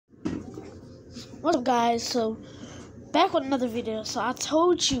What's up, guys? So, back with another video. So, I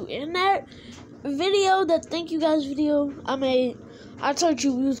told you in that video, that thank you guys video I made, I told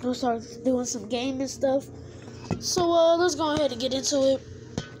you we was gonna start doing some gaming stuff. So, let's go ahead and get into it.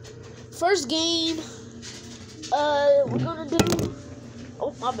 First game, we're gonna do,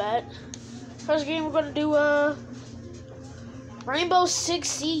 oh, my bad. First game, we're gonna do, Rainbow Six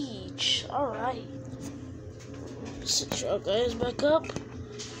Siege. Alright. Sit y'all guys back up.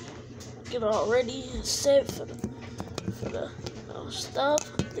 Get all ready and set for the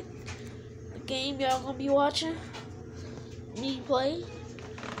stuff. The game y'all gonna be watching me play.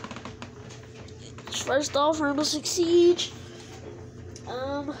 First off, Rainbow Six Siege.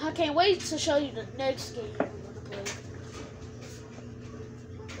 I can't wait to show you the next game we're gonna play.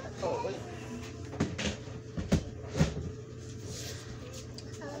 Oh wait.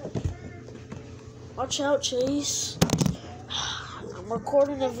 Watch out, Chase. I'm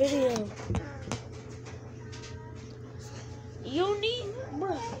recording a video. You need,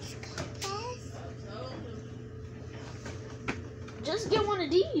 bro. Just get one of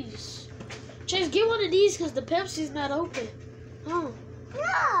these. Chase, get one of these because the Pepsi's not open. Huh?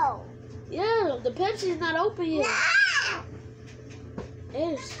 No. Yeah, the Pepsi's not open yet. No.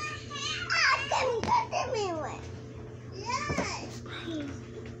 Yes. Give me one. Yes.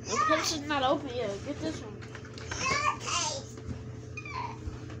 The Pepsi's not open yet. Get this one.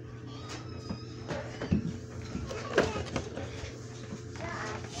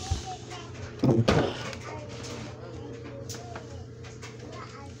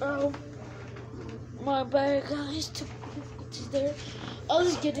 Oh, my bad, guys. Too there. Oh,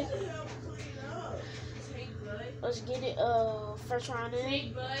 let's get it. Let's get it. First round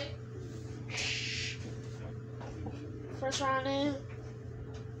in. First round in.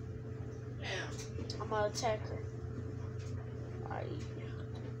 I'm an attacker. Alright.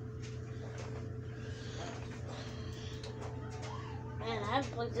 Man, I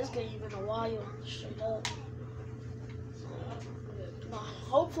haven't played this game in a while. Straight up.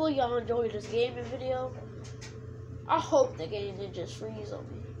 Hopefully y'all enjoyed this gaming video. I hope the game didn't just freeze on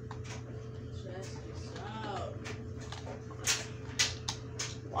me.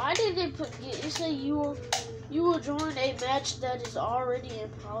 Why did they put? You say you will join a match that is already in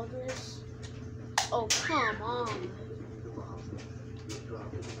progress? Oh, come on.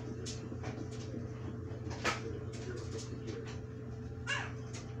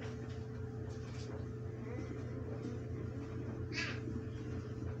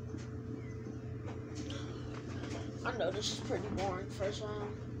 I know this is pretty boring first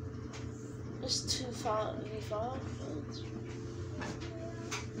round. It's 2-5v5.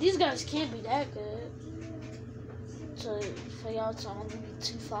 These guys can't be that good. So for y'all to only be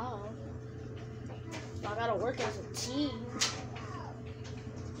 2-5. I gotta work as a team.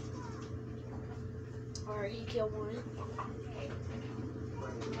 Alright, he killed one.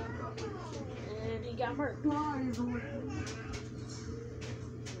 And he got murked.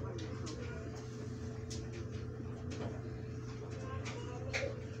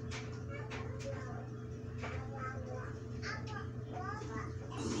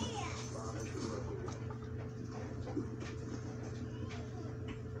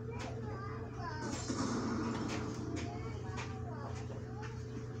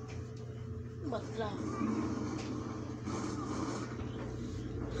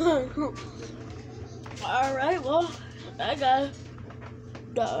 Alright, well, I got it.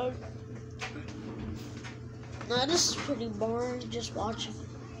 Dog. Now, this is pretty boring, just watching.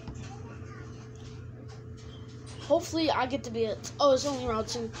 Hopefully, I get to be a... Oh, it's only round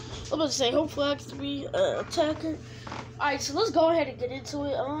 2. I was about to say, hopefully, I get to be an attacker. Alright, so let's go ahead and get into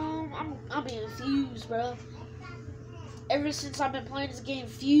it. I'm being Fuse, bro. Ever since I've been playing this game,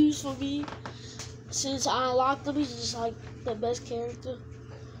 Fuse for me, since I unlocked him, he's just like the best character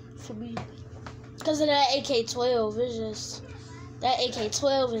for me. Because of that AK-12, it's just, that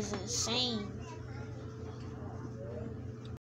AK-12 is insane.